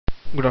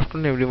Good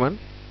afternoon everyone.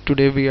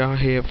 Today we are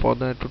here for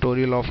the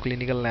tutorial of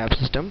clinical lab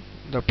system,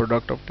 the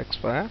product of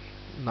Textfire.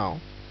 Now,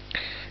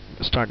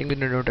 starting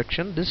with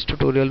introduction, this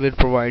tutorial will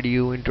provide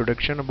you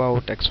introduction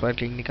about Textfire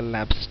clinical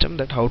lab system,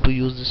 that how to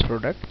use this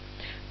product.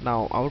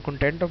 Now, our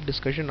content of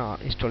discussion are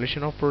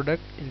installation of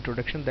product,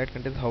 introduction that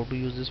contains how to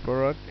use this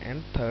product,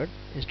 and third,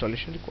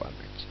 installation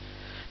requirements.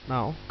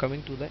 Now,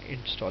 coming to the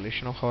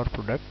installation of our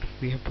product,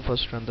 we have to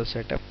first run the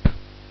setup.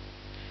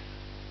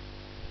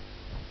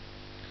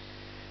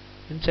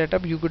 In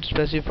setup you could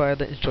specify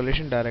the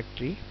installation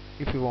directory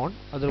if you want,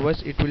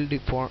 otherwise it will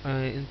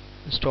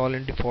install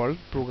in default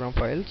program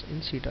files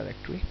in C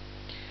directory.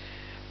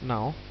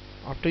 Now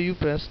after you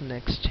press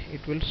next,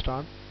 it will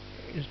start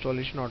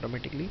installation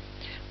automatically.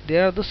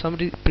 There are some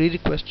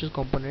prerequisite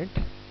component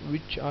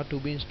which are to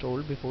be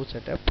installed before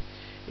setup.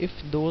 If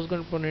those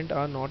components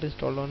are not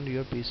installed on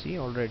your PC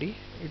already,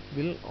 it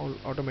will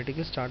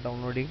automatically start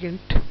downloading it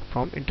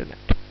from internet.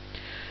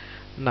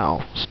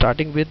 Now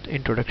starting with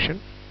introduction,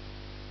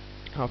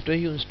 after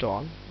you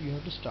install, you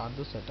have to start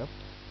the setup.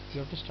 You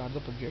have to start the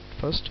project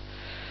first.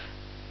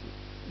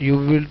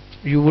 You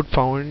would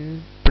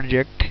find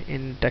project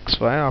in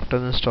Textfire. After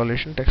the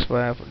installation,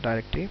 Textfire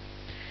directory.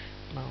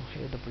 Now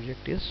here the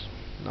project is.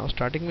 Now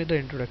starting with the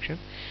introduction,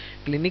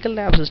 clinical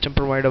lab system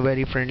provide a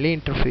very friendly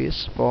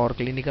interface for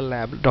clinical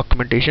lab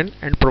documentation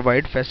and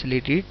provide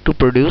facility to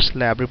produce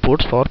lab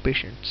reports for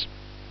patients.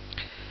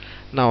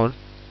 Now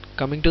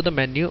coming to the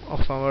menu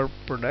of our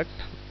product,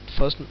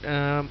 first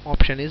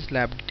option is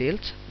lab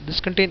details. This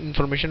contains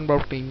information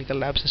about clinical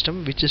lab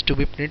system which is to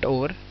be printed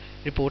over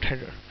report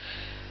header.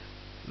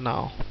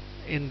 Now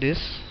in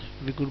this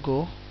we could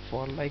go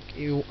for like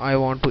I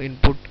want to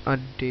input a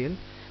detail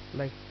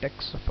like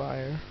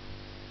Textfire.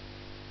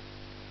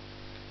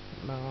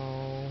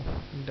 Now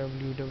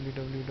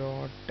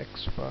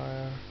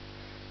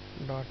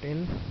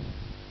www.textfire.in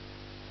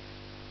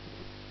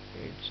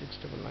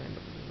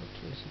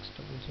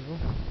 8699003600.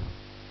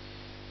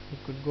 You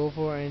could go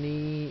for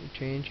any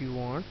change you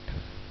want,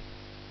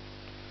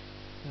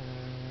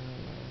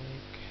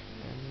 like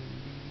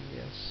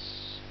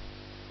MBS.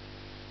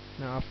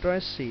 Now after I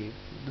save,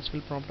 this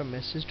will prompt a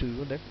message to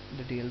you that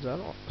the details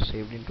are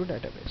saved into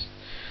database.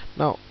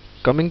 Now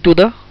coming to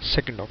the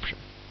second option,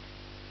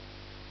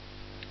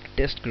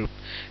 test group.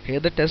 Here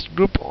the test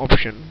group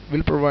option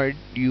will provide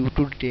you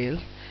to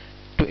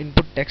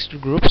input text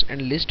groups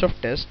and list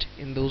of tests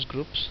in those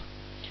groups.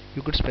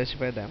 You could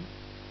specify them.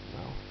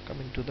 Now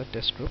coming to the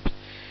test groups,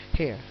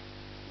 here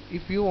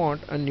if you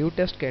want a new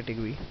test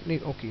category,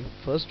 okay,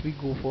 first we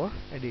go for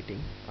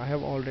editing. I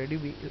have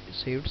already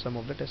saved some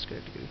of the test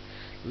category,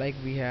 like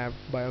we have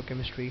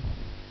biochemistry,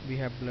 we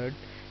have blood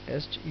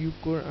test. You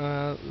could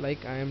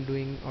like I am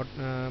doing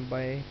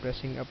by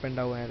pressing up and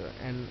down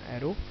an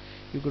arrow.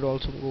 You could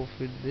also go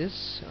with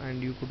this,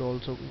 and you could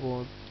also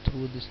go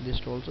through this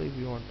list also. If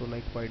you want to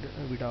like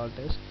Vidal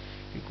test,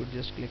 you could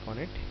just click on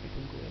it, it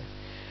will go there.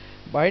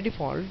 By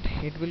default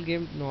it will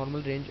give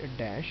normal range a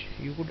dash.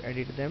 You could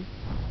edit them,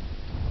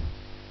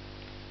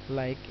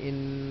 like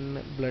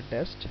in blood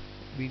test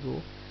we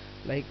go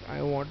like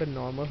I want a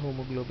normal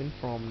hemoglobin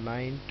from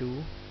 9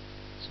 to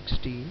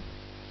 16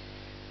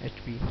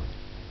 HP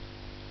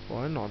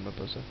for a normal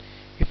person.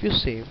 If you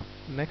save,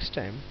 next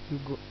time you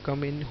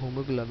come in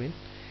hemoglobin,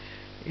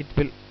 it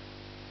will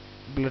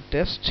blood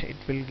test, it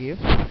will give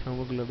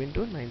hemoglobin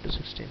to 9 to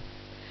 16.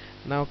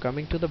 Now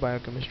coming to the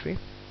biochemistry,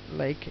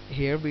 like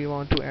here we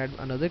want to add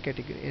another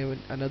category,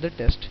 another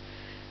test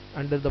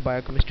under the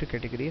biochemistry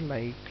category,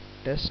 like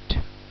test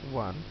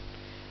 1,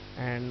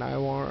 and I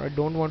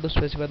don't want to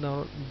specify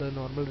the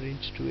normal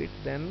range to it,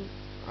 then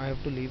I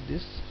have to leave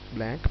this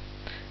blank.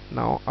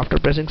 Now after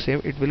pressing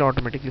save, it will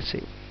automatically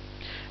save.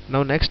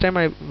 Now next time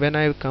when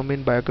I come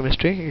in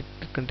biochemistry, it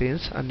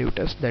contains a new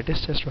test, that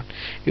is test 1.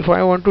 If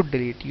I want to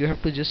delete, you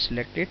have to just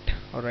select it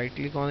or right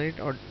click on it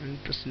or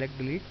to select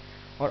delete,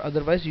 or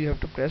otherwise you have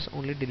to press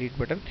only delete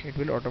button, it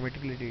will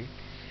automatically delete.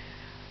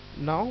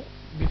 Now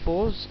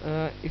before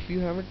if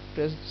you haven't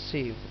pressed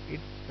save,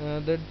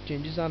 the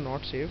changes are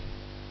not saved.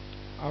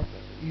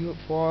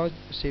 For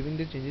saving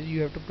the changes,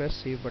 you have to press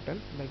save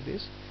button like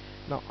this.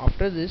 Now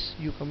after this,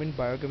 you come in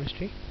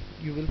biochemistry,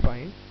 you will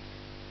find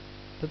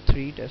the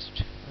 3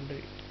 tests under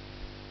it.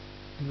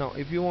 Now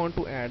if you want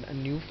to add a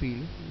new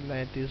field,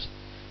 that is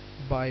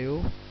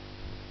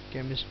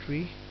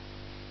biochemistry,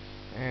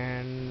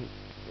 and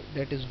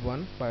that is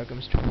 1,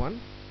 biochemistry 1,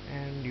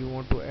 and you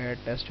want to add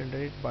test under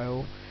it,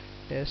 bio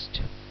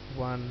test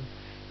 1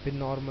 with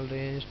normal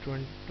range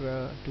 2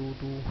 to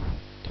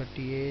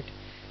 38,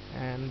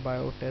 and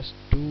biotest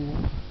 2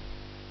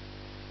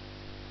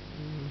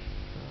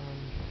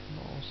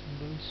 no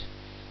symbols,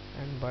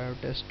 and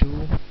biotest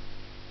 2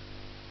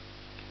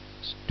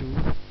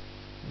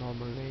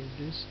 normal range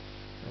this,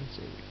 and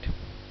save it.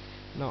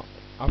 Now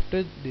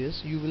after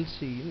this, you will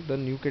see the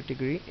new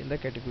category in the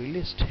category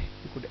list.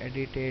 You could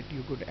edit it,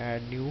 you could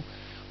add new,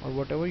 or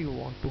whatever you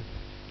want to.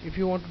 If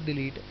you want to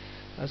delete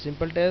a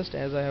simple test,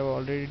 as I have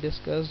already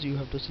discussed, you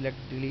have to select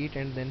delete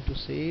and then to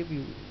save.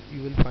 You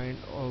will find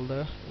all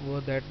the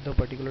that the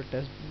particular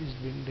test is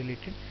being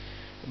deleted.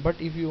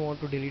 But if you want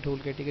to delete whole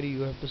category,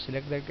 you have to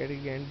select that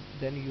category and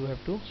then you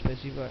have to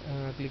specify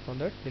click on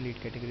that delete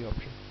category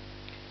option.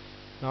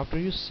 Now after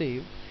you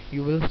save,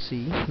 you will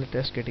see the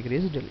test category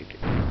is deleted.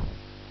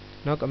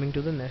 Now coming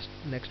to the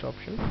next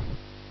option.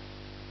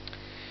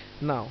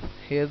 Now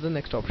here the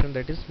next option,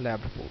 that is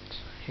lab reports.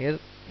 Here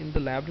in the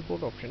lab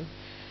report option,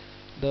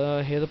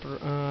 the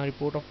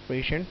report of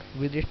patient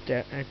with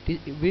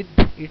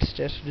its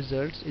test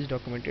results is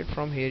documented.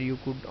 From here you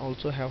could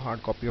also have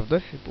hard copy of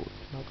the report.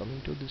 Now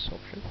coming to this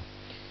option.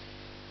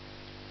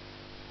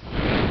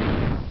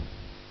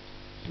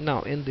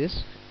 Now in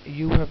this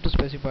you have to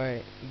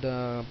specify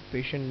the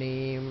patient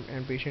name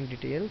and patient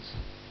details,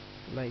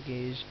 like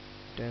age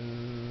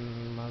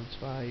 10 months,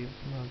 5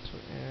 months,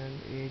 and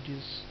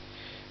ages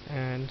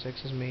and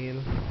sex is male,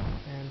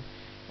 and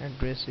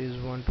address is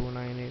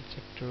 1298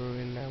 sector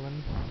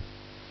 11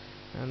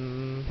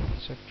 and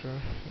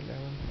sector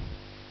 11.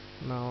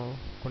 Now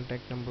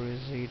contact number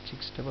is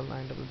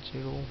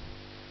 869900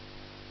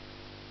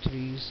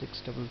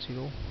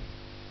 3600,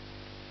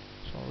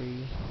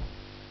 sorry,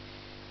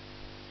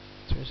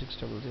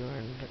 3600,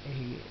 and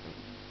he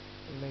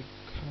like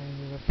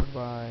highly referred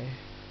by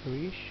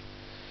Harish.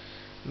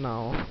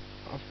 Now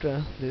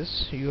after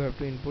this you have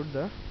to input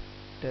the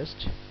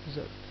test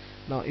result.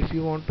 Now if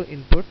you want to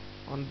input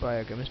on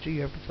biochemistry,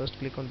 you have to first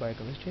click on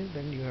biochemistry,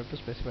 then you have to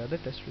specify the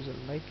test result.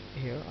 Like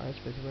here I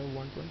specify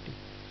 120.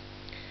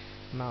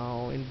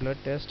 Now in blood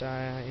test,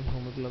 in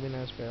hemoglobin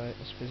I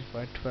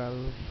specify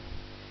 12,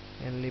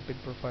 and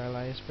lipid profile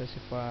I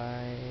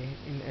specify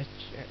in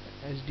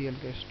HDL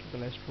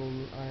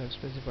cholesterol I have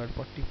specified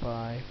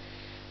 45,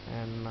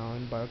 and now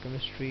in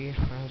biochemistry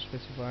I have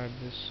specified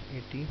this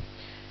 80,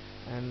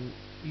 and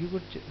you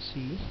could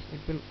see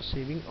it will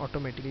saving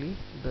automatically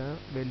the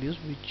values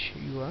which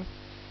you are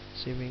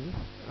saving,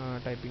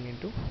 typing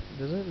into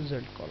the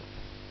result column.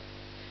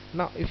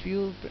 Now if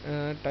you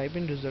type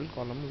in result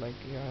column, like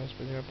yeah,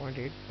 specify point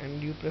 0.8,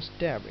 and you press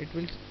tab, it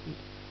will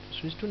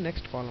switch to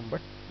next column,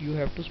 but you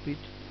have to switch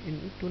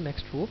into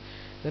next row.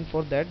 Then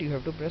for that you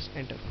have to press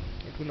enter,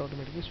 it will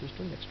automatically switch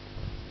to next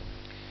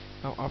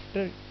row. Now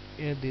after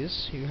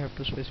this you have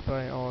to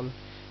specify all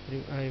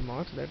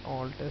remarks, that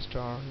all tests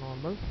are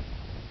normal,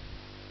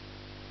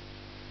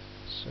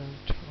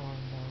 set are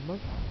normal.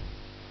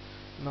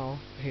 Now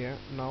here,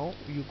 now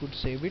you could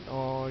save it,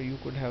 or you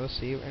could have a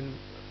save and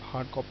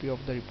hard copy of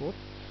the report,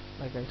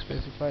 like I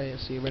specify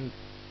save and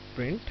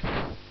print.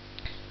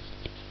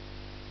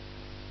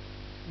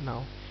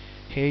 Now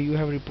here you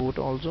have report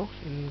also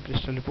in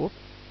crystal report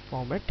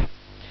format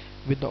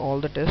with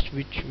all the tests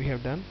which we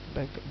have done,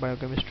 like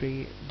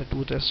biochemistry, the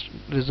two test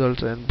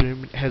results and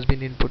has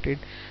been inputted,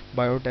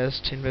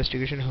 biotest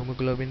investigation,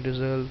 hemoglobin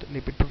result,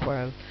 lipid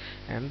profile,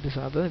 and these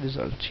are the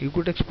results. You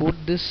could export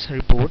this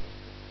report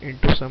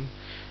into some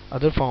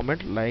other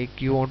format,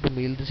 like you want to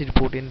mail this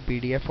report in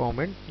PDF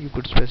format, you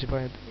could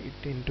specify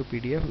it into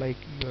PDF, like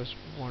you just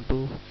want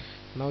to.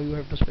 Now you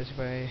have to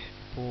specify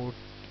report,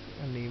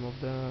 name of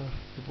the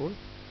report,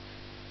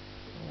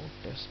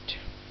 test.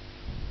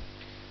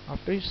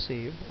 After you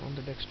save on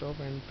the desktop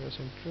and press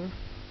enter,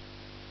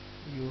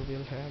 you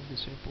will have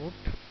this report.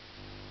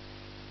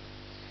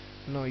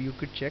 Now you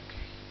could check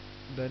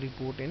the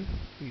report in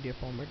PDF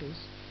format is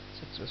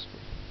successful.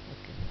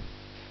 Okay.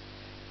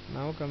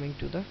 Now coming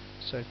to the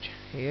search,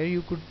 here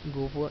you could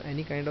go for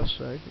any kind of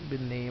search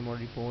with name or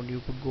report,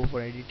 you could go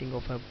for editing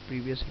of a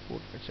previous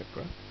report,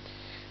 etc.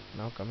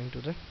 Now coming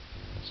to the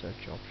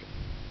search option.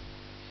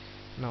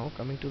 Now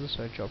coming to the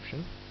search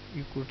option,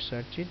 you could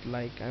search it,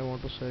 like I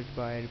want to search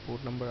by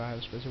report number, I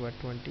have specified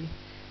 20,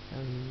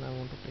 and I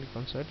want to click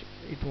on search.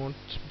 It won't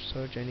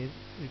search any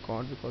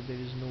record because there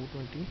is no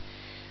 20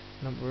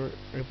 number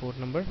report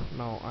number.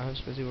 Now I have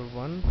specified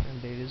 1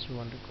 and there is 1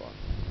 record.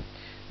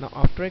 Now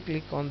after I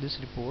click on this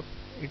report,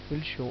 it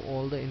will show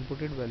all the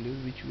inputted values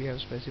which we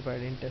have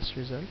specified in test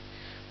result.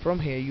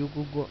 From here you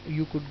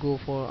could go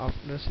for,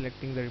 after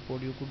selecting the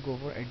report, you could go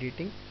for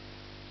editing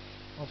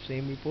of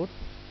same report,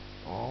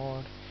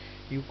 or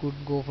you could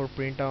go for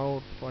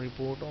printout for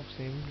report of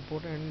same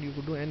report, and you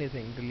could do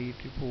anything, delete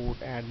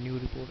report, add new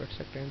report,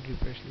 etc., and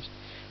refresh list.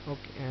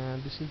 Okay,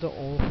 and this is the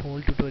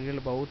whole tutorial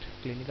about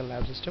clinical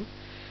lab system.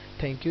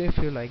 Thank you if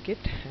you like it,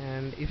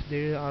 and if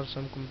there are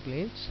some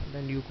complaints,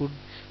 then you could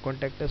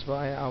contact us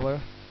by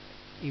our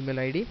email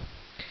ID.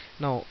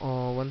 Now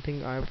one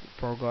thing I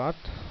forgot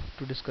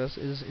to discuss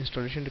is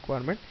installation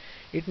requirement.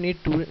 It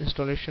need two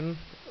installation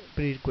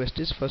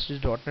prerequisites. First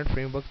is .NET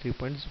Framework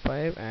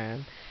 3.5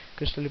 and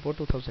Crystal Report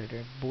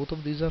 2008. Both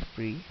of these are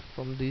free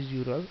from these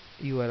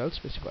URL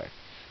specified.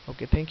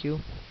 Okay, thank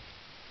you.